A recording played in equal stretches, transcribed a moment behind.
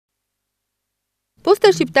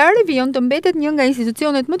Posta Shqiptare vijon të mbetet një nga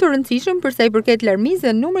institucionet më të rëndësishëm për sa i përket larmisë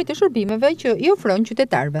dhe numrit të shërbimeve që i ofron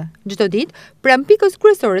qytetarëve. Çdo ditë, pranë pikës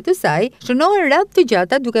kryesore të saj, shënohen radhë të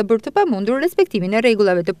gjata duke bërë të pamundur respektimin e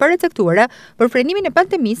rregullave të paracaktuara për frenimin e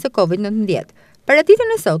pandemisë së COVID-19. Para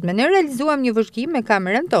ditën e sotme ne realizuam një vëzhgim me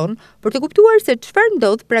kamerën tonë për të kuptuar se çfarë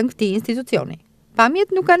ndodh pranë këtij institucioni.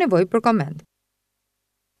 Pamjet nuk ka nevojë për koment.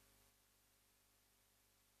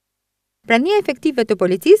 Prania efektive të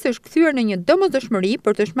policisë është kthyer në një domosdoshmëri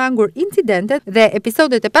për të shmangur incidentet dhe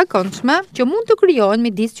episodet e pakëndshme që mund të krijohen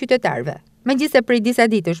midis qytetarëve. Megjithëse prej disa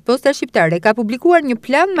ditësh Posta Shqiptare ka publikuar një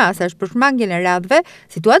plan masash për shmangjen e radhëve,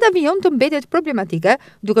 situata vijon të mbetet problematike,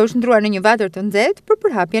 duke u shndruar në një vatër të nxehtë për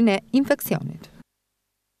përhapjen e infeksionit.